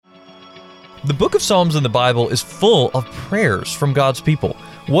The book of Psalms in the Bible is full of prayers from God's people.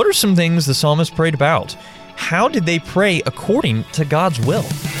 What are some things the psalmist prayed about? How did they pray according to God's will?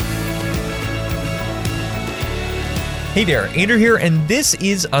 Hey there, Andrew here, and this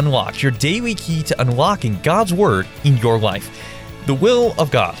is Unlocked, your daily key to unlocking God's Word in your life. The will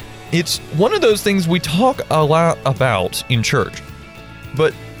of God. It's one of those things we talk a lot about in church.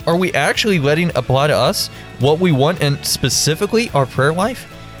 But are we actually letting it apply to us, what we want, and specifically our prayer life?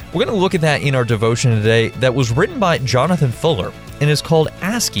 We're going to look at that in our devotion today that was written by Jonathan Fuller and is called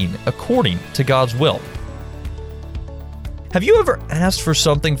Asking According to God's Will. Have you ever asked for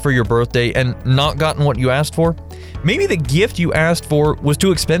something for your birthday and not gotten what you asked for? Maybe the gift you asked for was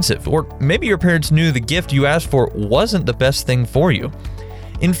too expensive, or maybe your parents knew the gift you asked for wasn't the best thing for you.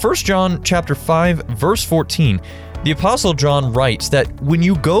 In 1 John chapter 5, verse 14, the Apostle John writes that when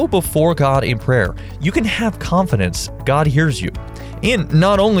you go before God in prayer, you can have confidence God hears you. And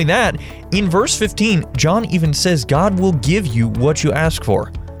not only that, in verse 15, John even says God will give you what you ask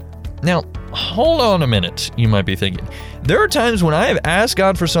for. Now, hold on a minute, you might be thinking. There are times when I have asked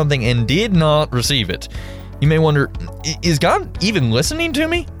God for something and did not receive it. You may wonder, is God even listening to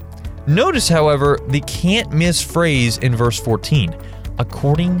me? Notice, however, the can't miss phrase in verse 14,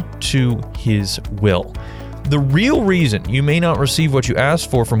 according to His will. The real reason you may not receive what you asked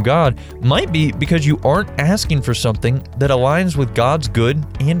for from God might be because you aren't asking for something that aligns with God's good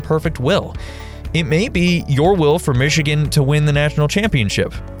and perfect will. It may be your will for Michigan to win the national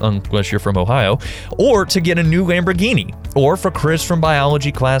championship, unless you're from Ohio, or to get a new Lamborghini, or for Chris from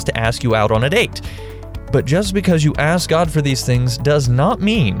biology class to ask you out on a date. But just because you ask God for these things does not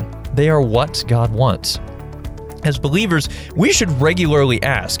mean they are what God wants. As believers, we should regularly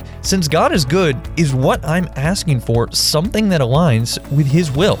ask, since God is good, is what I'm asking for something that aligns with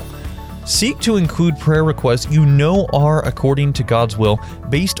His will? Seek to include prayer requests you know are according to God's will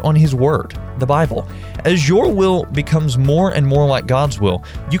based on His Word, the Bible. As your will becomes more and more like God's will,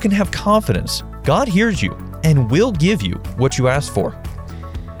 you can have confidence God hears you and will give you what you ask for.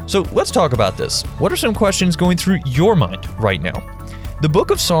 So let's talk about this. What are some questions going through your mind right now? The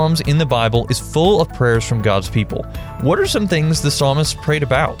book of Psalms in the Bible is full of prayers from God's people. What are some things the psalmist prayed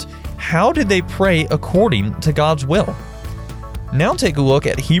about? How did they pray according to God's will? Now take a look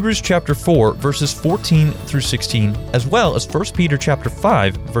at Hebrews chapter 4, verses 14 through 16, as well as 1 Peter chapter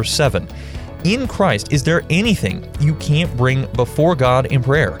 5, verse 7. In Christ, is there anything you can't bring before God in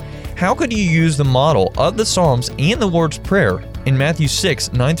prayer? How could you use the model of the Psalms and the Lord's Prayer in Matthew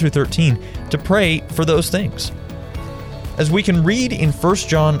 6, 9 through 13 to pray for those things? As we can read in 1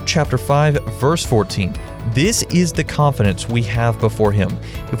 John chapter 5, verse 14, this is the confidence we have before Him.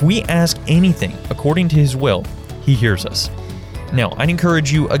 If we ask anything according to His will, He hears us. Now, I'd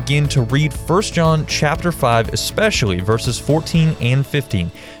encourage you again to read 1 John chapter 5, especially verses 14 and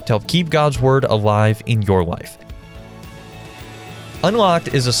 15, to help keep God's Word alive in your life.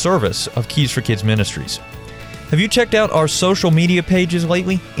 Unlocked is a service of Keys for Kids Ministries. Have you checked out our social media pages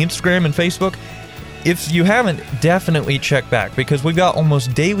lately, Instagram and Facebook? If you haven't, definitely check back because we've got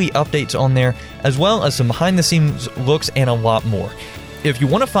almost daily updates on there, as well as some behind-the-scenes looks and a lot more. If you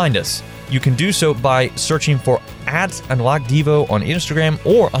want to find us, you can do so by searching for @UnlockDevo on Instagram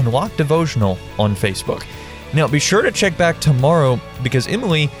or Unlock Devotional on Facebook. Now, be sure to check back tomorrow because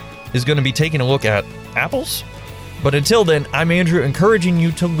Emily is going to be taking a look at apples. But until then, I'm Andrew, encouraging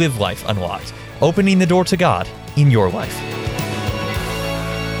you to live life unlocked, opening the door to God in your life.